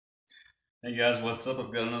Hey guys, what's up?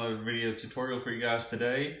 I've got another video tutorial for you guys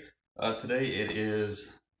today. Today it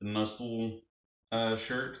is the muscle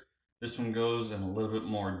shirt. This one goes in a little bit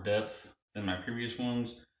more depth than my previous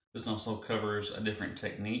ones. This also covers a different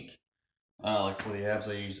technique. Like for the abs,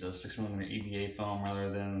 I used a 6mm EVA foam rather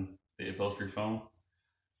than the upholstery foam.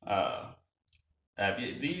 Uh,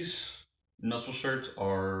 these muscle shirts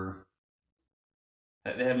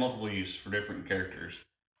they have multiple use for different characters.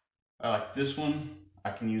 Like this one, I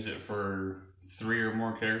can use it for 3 or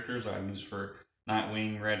more characters. I can use it for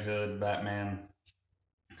Nightwing, Red Hood, Batman.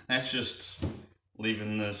 That's just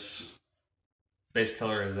leaving this base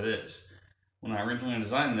color as it is. When I originally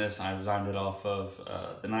designed this, I designed it off of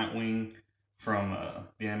the Nightwing from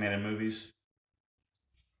the animated movies.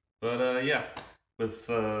 But yeah, with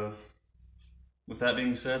that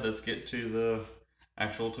being said, let's get to the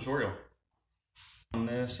actual tutorial. On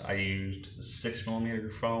this, I used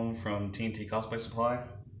 6mm foam from TNT Cosplay Supply.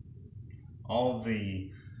 All the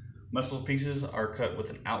muscle pieces are cut with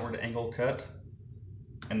an outward angle cut,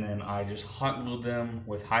 and then I just hot glued them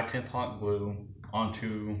with high temp hot glue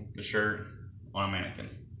onto the shirt on a mannequin.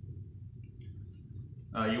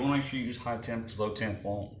 You want to make sure you use high temp because low temp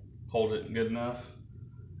won't hold it good enough.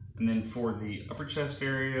 And then for the upper chest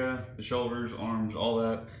area, the shoulders, arms, all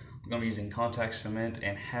that, I'm going to be using contact cement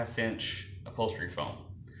and 1/2 inch upholstery foam.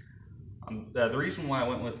 The reason why I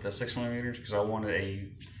went with the 6mm is because I wanted a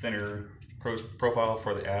thinner profile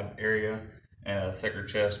for the ab area and a thicker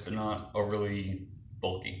chest, but not overly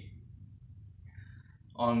bulky.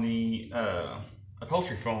 On the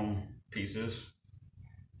upholstery foam pieces,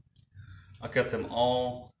 I cut them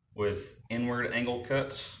all with inward angle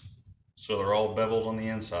cuts, so they're all beveled on the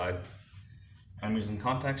inside. I'm using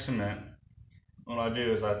contact cement. What I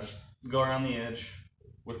do is I just go around the edge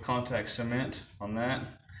with contact cement on that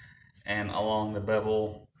and along the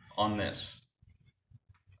bevel on this.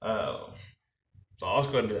 So I'll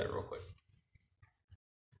just go ahead and do that real quick.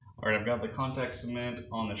 Alright, I've got the contact cement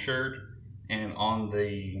on the shirt and on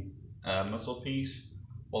the muscle piece.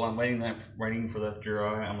 While I'm waiting for that to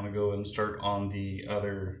dry, I'm going to go ahead and start on the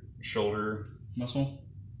other shoulder muscle.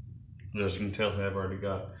 As you can tell, I've already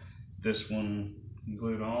got this one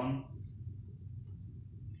glued on.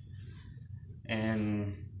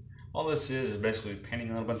 And all this is basically painting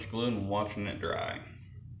on a bunch of glue and watching it dry.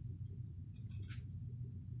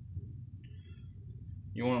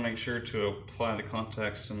 You want to make sure to apply the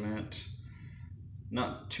contact cement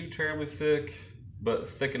not too terribly thick, but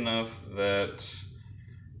thick enough that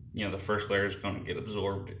the first layer is going to get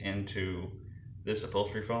absorbed into this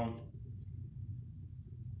upholstery foam.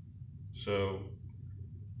 So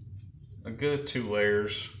a good 2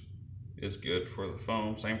 layers is good for the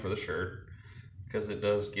foam, same for the shirt, because it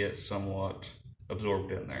does get somewhat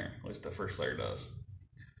absorbed in there, at least the first layer does.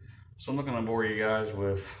 So I'm not going to bore you guys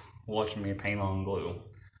with watching me paint on glue.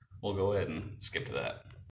 We'll go ahead and skip to that.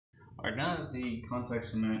 Alright, now that the contact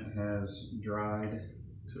cement has dried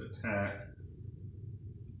to attack,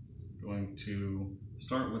 I'm going to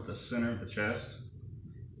start with the center of the chest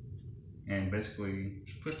and basically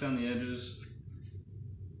just push down the edges.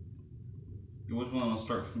 You always want to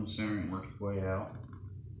start from the center and work your way out,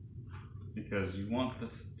 because you want the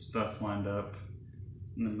stuff lined up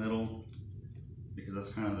in the middle, because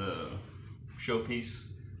that's kind of the showpiece.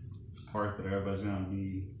 It's a part that everybody's going to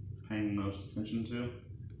be paying most attention to.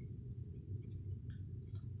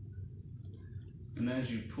 And as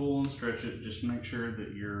you pull and stretch it, just make sure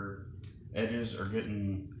that your edges are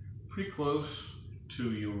getting pretty close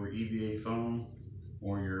to your EVA foam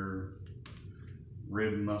or your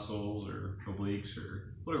rib muscles or obliques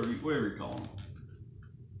or whatever you call them.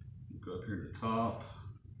 Go up here to the top.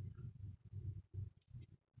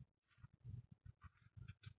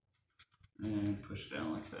 And push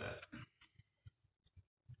down like that.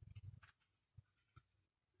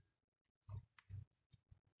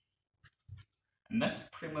 And that's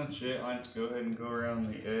pretty much it. I like to go ahead and go around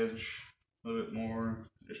the edge a little bit more.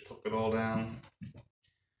 Just poke it all down.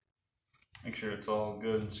 Make sure it's all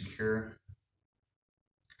good and secure.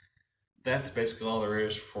 That's basically all there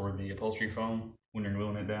is for the upholstery foam when you're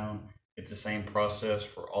gluing it down. It's the same process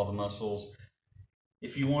for all the muscles.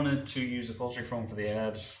 If you wanted to use upholstery foam for the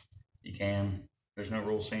abs, you can. There's no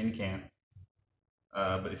rule saying you can't.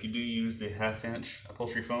 But if you do use the 1/2 inch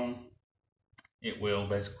upholstery foam, it will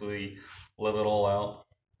basically level it all out,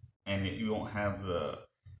 and you won't have the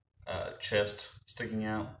chest sticking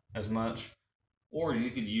out as much. Or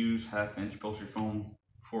you could use 1/2 inch upholstery foam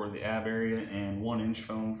for the ab area and 1 inch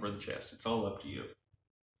foam for the chest. It's all up to you.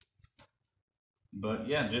 But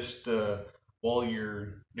yeah, just while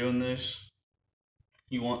you're doing this,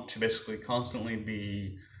 you want to basically constantly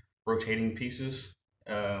be rotating pieces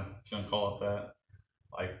if you want to call it that.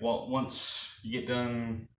 Like, well, once you get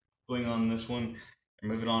done gluing on this one,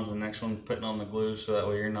 you're moving on to the next one, putting on the glue, so that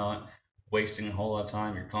way you're not wasting a whole lot of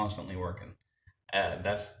time. You're constantly working.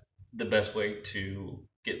 That's the best way to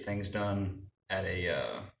get things done at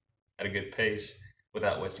a good pace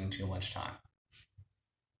without wasting too much time.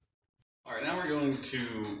 All right, now we're going to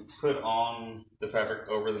put on the fabric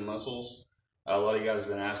over the muscles. A lot of you guys have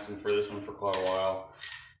been asking for this one for quite a while.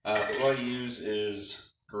 But what I use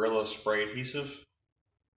is Gorilla Spray Adhesive.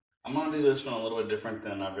 I'm going to do this one a little bit different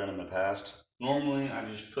than I've done in the past. Normally, I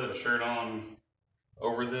just put a shirt on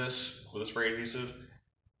over this with a spray adhesive,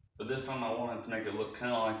 but this time I wanted to make it look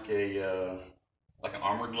kind of like an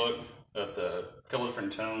armored look with a couple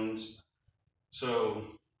different tones. So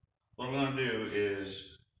what I'm going to do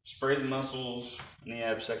is spray the muscles in the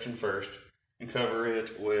abs section first and cover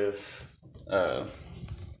it with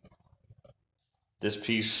this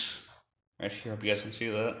piece right here. Hope you guys can see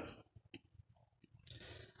that.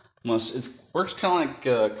 It works kind of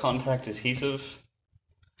like contact adhesive.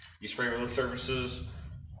 You spray it with surfaces,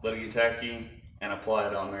 let it get tacky, and apply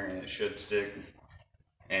it on there, and it should stick,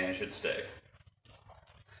 and it should stay.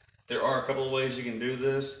 There are a couple of ways you can do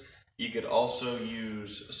this. You could also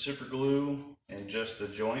use super glue in just the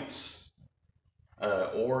joints,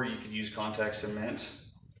 or you could use contact cement,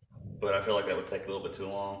 but I feel like that would take a little bit too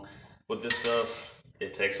long. With this stuff,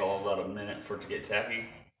 it takes all about a minute for it to get tacky.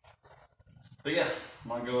 But yeah, I'm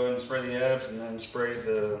going to go ahead and spray the abs and then spray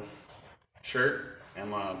the shirt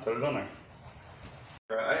and I'm going to put it on there.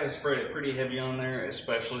 I sprayed it pretty heavy on there,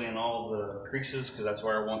 especially in all the creases, because that's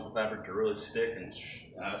where I want the fabric to really stick and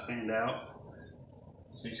stand out.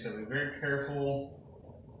 So you just got to be very careful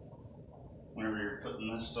whenever you're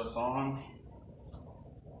putting this stuff on,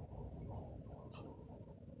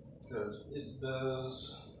 because it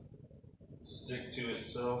does stick to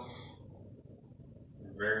itself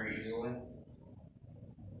very easily.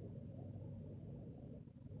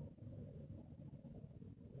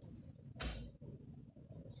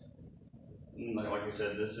 Like I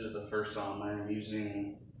said, this is the first time I'm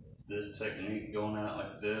using this technique, going out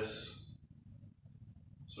like this,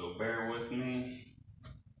 so bear with me.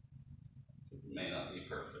 It may not be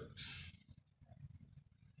perfect.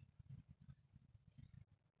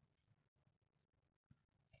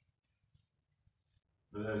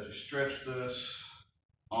 But as you stretch this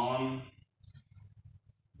on,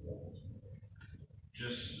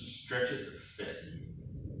 just stretch it to fit.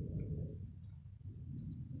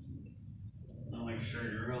 Make sure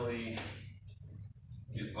you really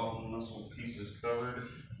get all the muscle pieces covered.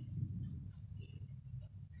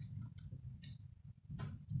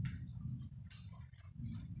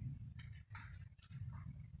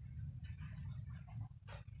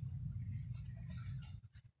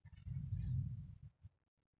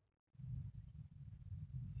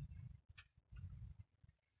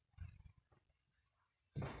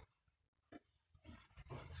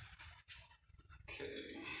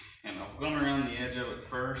 And I've gone around the edge of it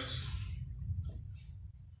first,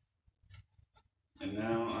 and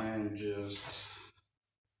now I am just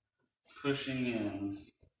pushing in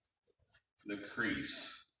the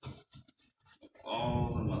crease of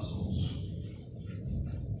all the muscles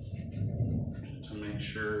to make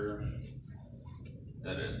sure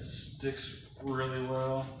that it sticks really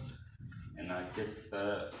well and I get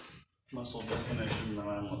that muscle definition that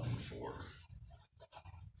I'm looking for.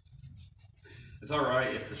 It's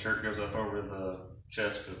alright if the shirt goes up over the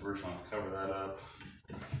chest, because we're just going to cover that up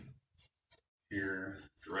here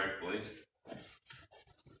directly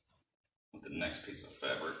with the next piece of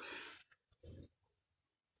fabric.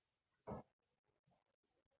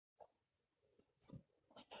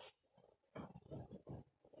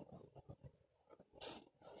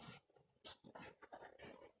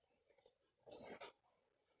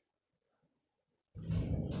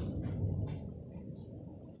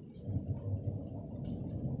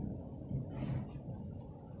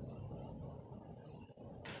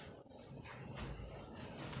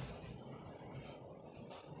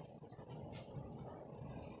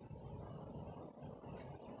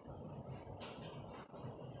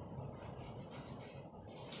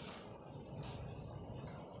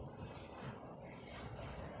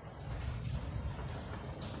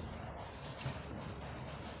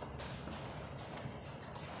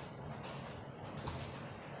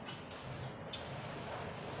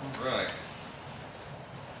 Right.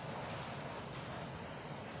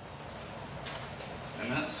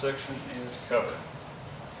 And that section is covered.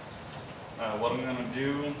 What I'm going to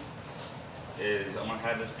do is I'm going to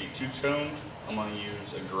have this be two-toned. I'm going to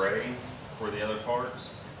use a gray for the other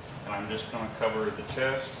parts. And I'm just going to cover the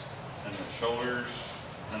chest and the shoulders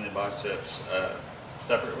and the biceps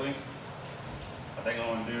separately. I think what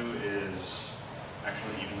I'm gonna do is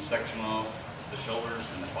actually even section off the shoulders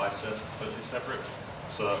and the biceps completely separate,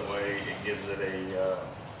 so that way it gives it a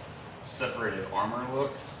separated armor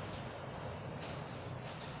look.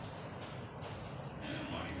 And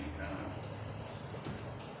it might even kind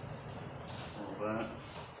of roll that.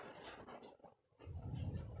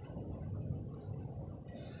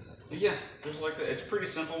 But yeah, just like that. It's pretty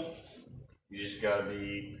simple. You just gotta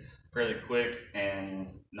be fairly quick and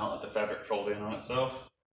not let the fabric fold in on itself.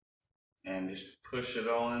 And just push it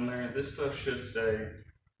all in there. This stuff should stay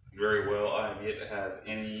very well. I have yet to have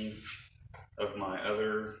any of my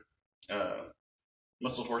other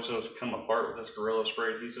muscle torsos come apart with this Gorilla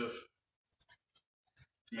Spray adhesive.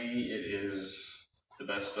 To me, it is the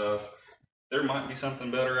best stuff. There might be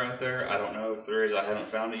something better out there. I don't know if there is. I haven't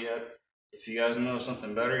found it yet. If you guys know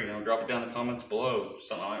something better, drop it down in the comments below.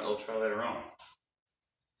 Something I might try later on.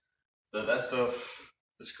 But that stuff,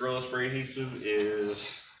 this Gorilla Spray adhesive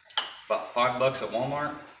is about $5 at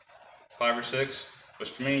Walmart, 5 or 6,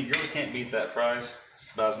 which to me, you really can't beat that price.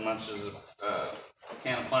 It's about as much as a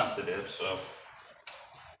can of Plasti Dip, so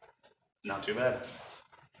not too bad.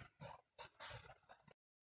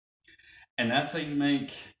 And that's how you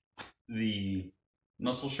make the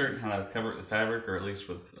muscle shirt and how to cover it with fabric, or at least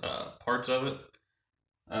with parts of it.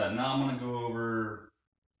 Now I'm going to go over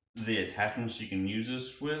the attachments you can use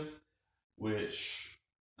this with, which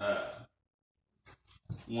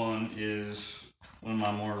one of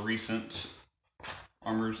my more recent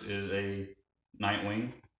armors is a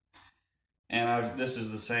Nightwing, and this is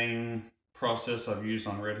the same process I've used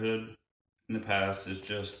on Red Hood in the past. Is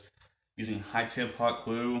just using high temp hot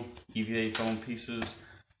glue, EVA foam pieces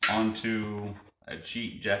onto a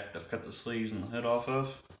cheap jacket that I've cut the sleeves and the hood off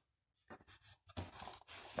of.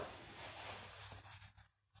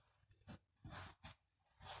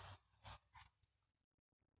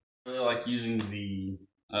 I really like using the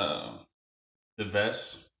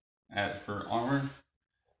vest for armor,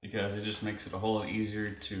 because it just makes it a whole lot easier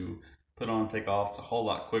to put on and take off. It's a whole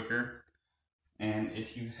lot quicker. And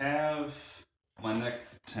if you have my neck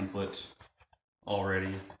template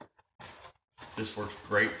already, this works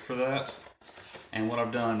great for that. And what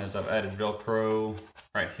I've done is I've added Velcro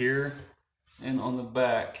right here and on the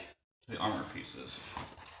back to the armor pieces.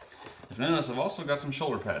 If you notice, I've also got some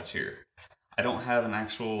shoulder pads here. I don't have an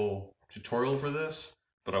actual tutorial for this,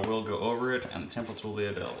 but I will go over it and the templates will be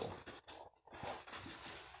available.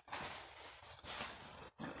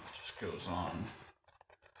 It just goes on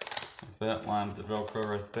like that, lines the Velcro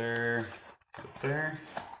right there, right there.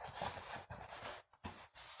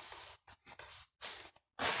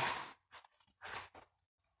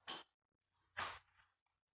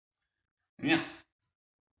 Yeah,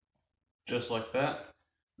 just like that.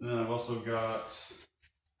 And then I've also got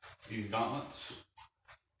these gauntlets.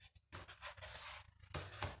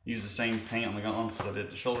 Use the same paint on the gauntlets that I did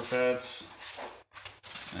the shoulder pads.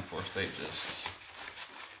 And of course they just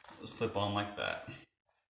slip on like that.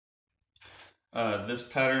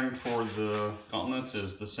 This pattern for the gauntlets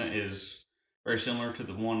is very similar to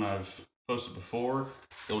the one I've posted before.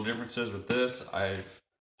 The only difference is with this, I've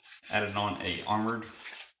added on a armored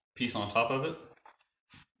piece on top of it.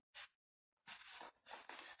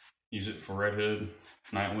 Use it for Red Hood,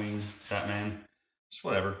 Nightwing, Batman, just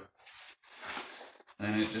whatever.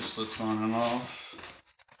 And it just slips on and off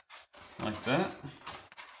like that.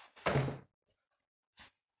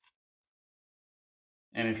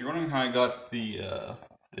 And if you're wondering how I got the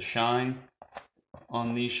shine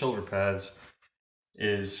on these shoulder pads,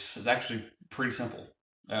 it's actually pretty simple.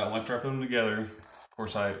 After I put them together, of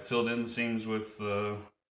course I filled in the seams with the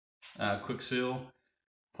Quick Seal,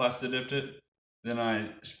 Plasti Dipped it, then I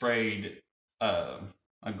sprayed a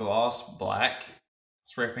gloss black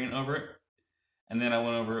spray paint over it, and then I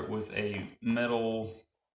went over it with a metal,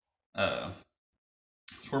 sort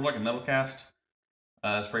of like a metal cast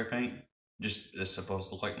spray paint, just it's supposed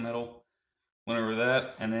to look like metal. Went over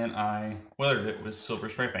that, and then I weathered it with silver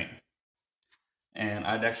spray paint. And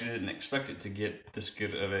I actually didn't expect it to get this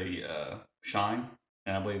good of a shine,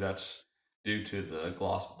 and I believe that's due to the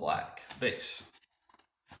gloss black base.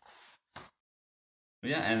 But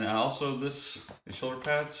yeah, and also the shoulder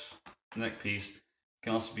pads, neck piece,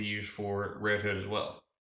 can also be used for Red Hood as well.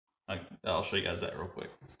 I'll show you guys that real quick.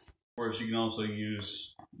 Of course, you can also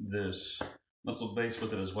use this muscle base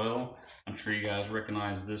with it as well. I'm sure you guys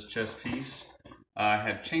recognize this chest piece. I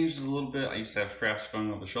had changed it a little bit. I used to have straps going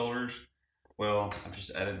over the shoulders. Well, I've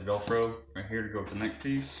just added Velcro right here to go with the neck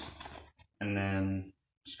piece, and then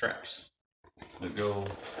straps that go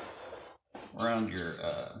around your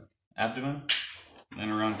abdomen and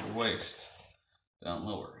then around your waist down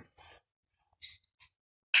lower.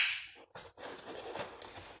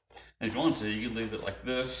 And if you want to, you could leave it like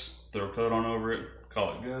this, throw a coat on over it,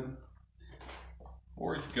 call it good.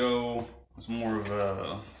 Or you could go, it's more of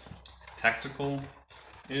a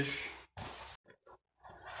tactical-ish.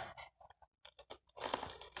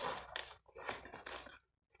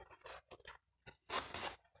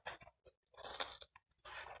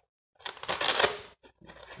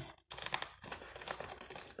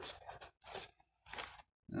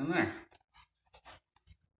 And there.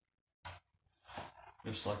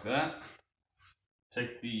 Just like that.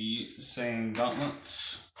 Take the same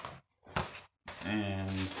gauntlets and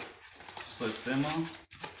slip them on.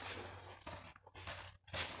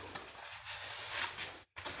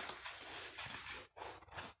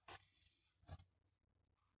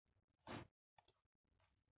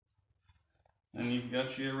 And you've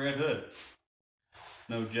got your red hood.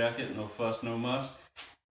 No jacket, no fuss, no muss.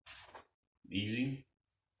 Easy.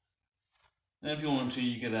 And if you want to,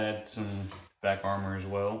 you could add some back armor as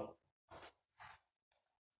well.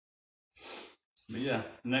 But yeah,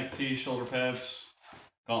 neck piece, shoulder pads,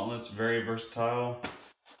 gauntlets, very versatile.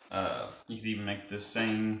 You could even make this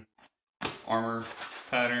same armor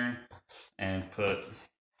pattern and put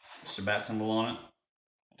just a bat symbol on it.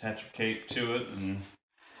 Attach a cape to it and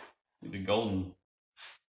you'll be golden.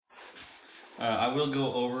 I will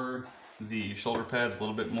go over the shoulder pads a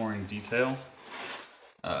little bit more in detail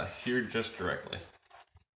here just directly.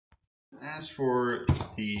 As for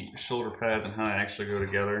the shoulder pads and how they actually go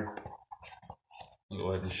together, I'll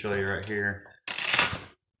go ahead and show you right here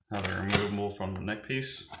how they're removable from the neck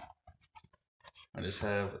piece. I just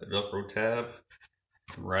have a Velcro tab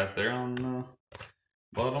right there on the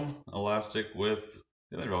bottom, elastic with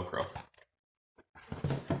the other Velcro.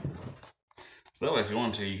 So that way, if you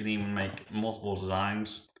want to, you can even make multiple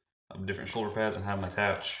designs of different shoulder pads and have them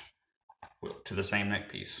attach to the same neck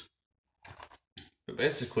piece. But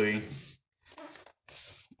basically,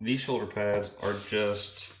 these shoulder pads are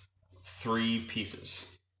just 3 pieces,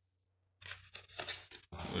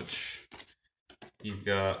 which you've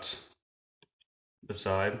got the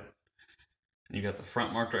side, you got the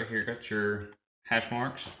front marked right here, got your hash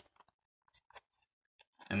marks,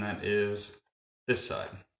 and that is this side,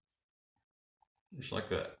 just like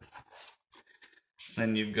that.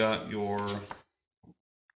 Then you've got your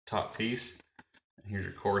top piece, and here's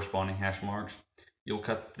your corresponding hash marks. You'll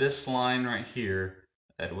cut this line right here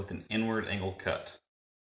with an inward angle cut.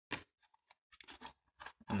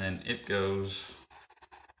 And then it goes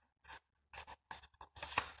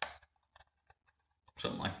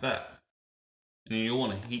something like that. And you'll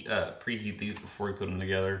want to preheat these before you put them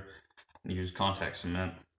together and use contact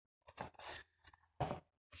cement.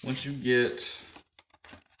 Once you get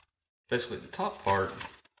basically the top part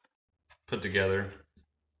put together,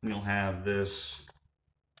 you'll have this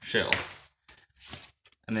shell.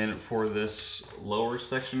 And then for this lower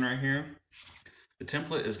section right here, the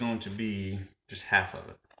template is going to be just half of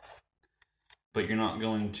it. But you're not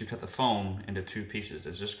going to cut the foam into 2 pieces,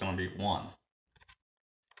 it's just going to be one.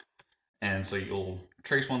 And so you'll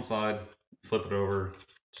trace one side, flip it over,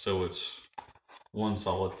 so it's one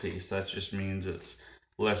solid piece. That just means it's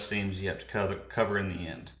less seams you have to cover in the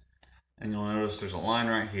end. And you'll notice there's a line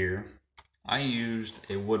right here. I used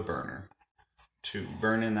a wood burner to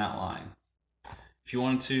burn in that line. If you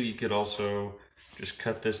wanted to, you could also just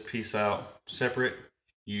cut this piece out separate,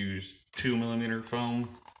 use 2mm foam,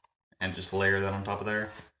 and just layer that on top of there.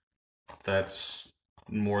 That's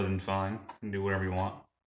more than fine. You can do whatever you want.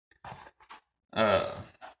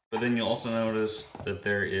 But then you'll also notice that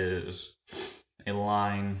there is a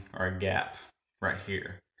line or a gap right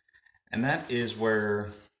here. And that is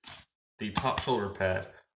where the top shoulder pad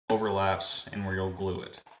overlaps and where you'll glue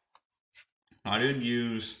it. Now, I did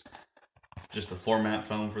use just the floor mat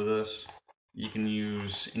foam for this. You can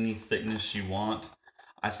use any thickness you want.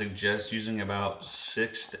 I suggest using about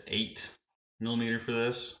 6 to 8mm for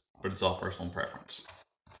this, but it's all personal preference.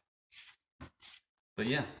 But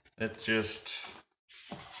yeah, it's just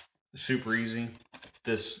super easy.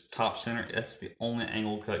 This top center, that's the only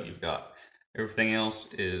angle cut you've got. Everything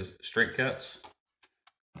else is straight cuts.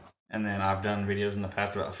 And then I've done videos in the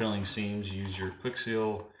past about filling seams. Use your quick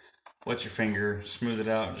seal, wet your finger, smooth it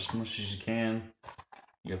out just as much as you can.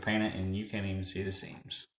 You paint it and you can't even see the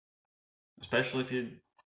seams. Especially if you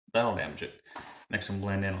battle damage it. Makes them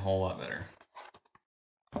blend in a whole lot better.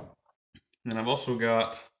 Then I've also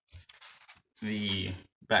got the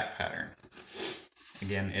back pattern.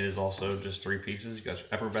 Again, it is also just 3 pieces. You got your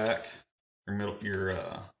upper back, your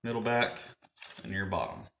middle back, and your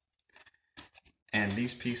bottom. And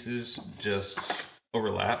these pieces just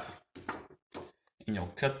overlap. And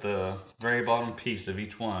you'll cut the very bottom piece of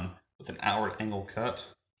each one with an outward angle cut.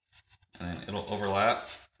 And then it'll overlap.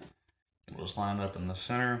 We'll just line up in the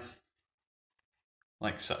center,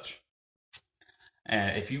 like such.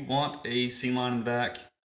 And if you want a seam line in the back,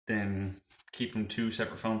 then keep them 2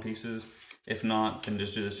 separate foam pieces. If not, then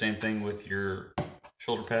just do the same thing with your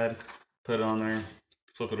shoulder pad. Put it on there,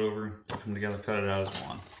 flip it over, put them together, cut it out as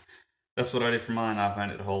one. That's what I did for mine. I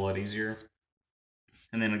find it a whole lot easier.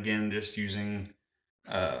 And then again, just using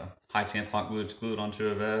high temp hot glue to glue it onto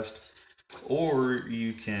a vest. Or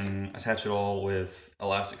you can attach it all with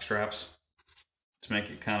elastic straps to make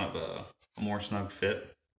it kind of a more snug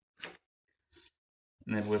fit.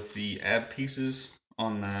 And then with the ab pieces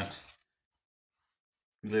on that,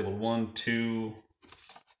 labeled 1, 2,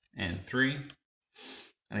 and 3.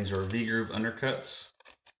 And these are V-groove undercuts,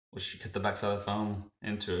 which you cut the backside of the foam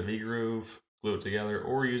into a V-groove, glue it together,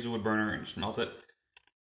 or use a wood burner and just melt it.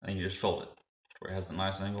 And you just fold it where it has the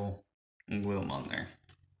nice angle and glue them on there.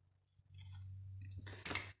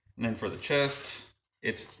 And then for the chest,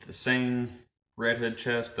 it's the same Red Hood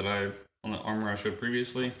chest that on the armor I showed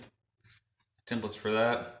previously. Templates for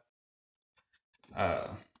that.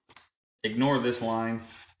 Ignore this line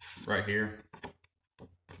right here.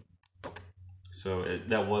 So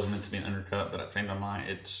that was meant to be an undercut, but I changed my mind.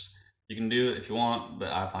 You can do it if you want,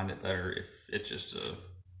 but I find it better if it's just a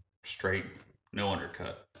straight, no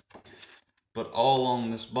undercut. But all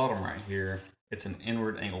along this bottom right here, it's an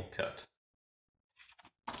inward angle cut.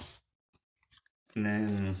 And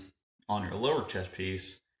then on your lower chest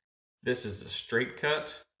piece, this is a straight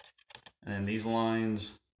cut. And then these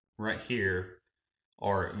lines right here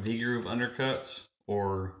are V-groove undercuts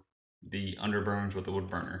or the underburns with the wood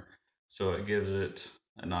burner. So it gives it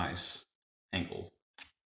a nice angle.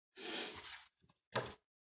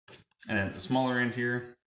 And then the smaller end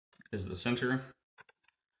here is the center.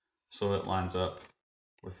 So it lines up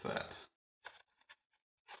with that.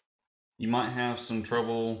 You might have some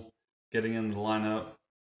trouble getting them to line up.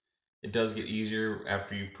 It does get easier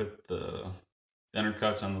after you put the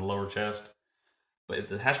undercuts on the lower chest. But if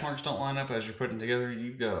the hash marks don't line up as you're putting together,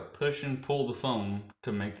 you've got to push and pull the foam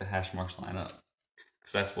to make the hash marks line up.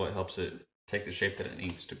 Because that's what helps it take the shape that it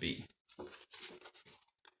needs to be.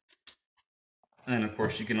 And then of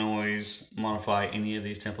course you can always modify any of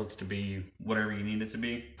these templates to be whatever you need it to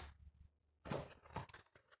be.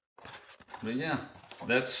 But yeah,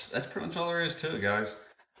 that's pretty much all there is to it, guys.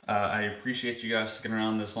 I appreciate you guys sticking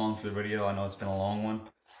around this long for the video. I know it's been a long one.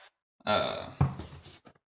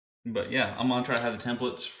 But yeah, I'm gonna try to have the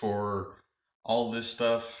templates for all this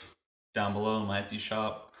stuff down below in my Etsy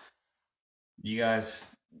shop. You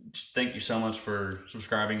guys, thank you so much for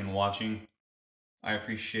subscribing and watching. I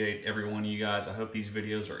appreciate every one of you guys. I hope these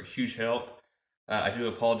videos are a huge help. I do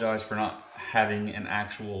apologize for not having an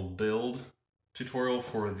actual build tutorial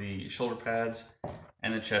for the shoulder pads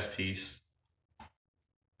and the chest piece,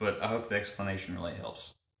 but I hope the explanation really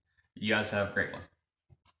helps. You guys have a great one.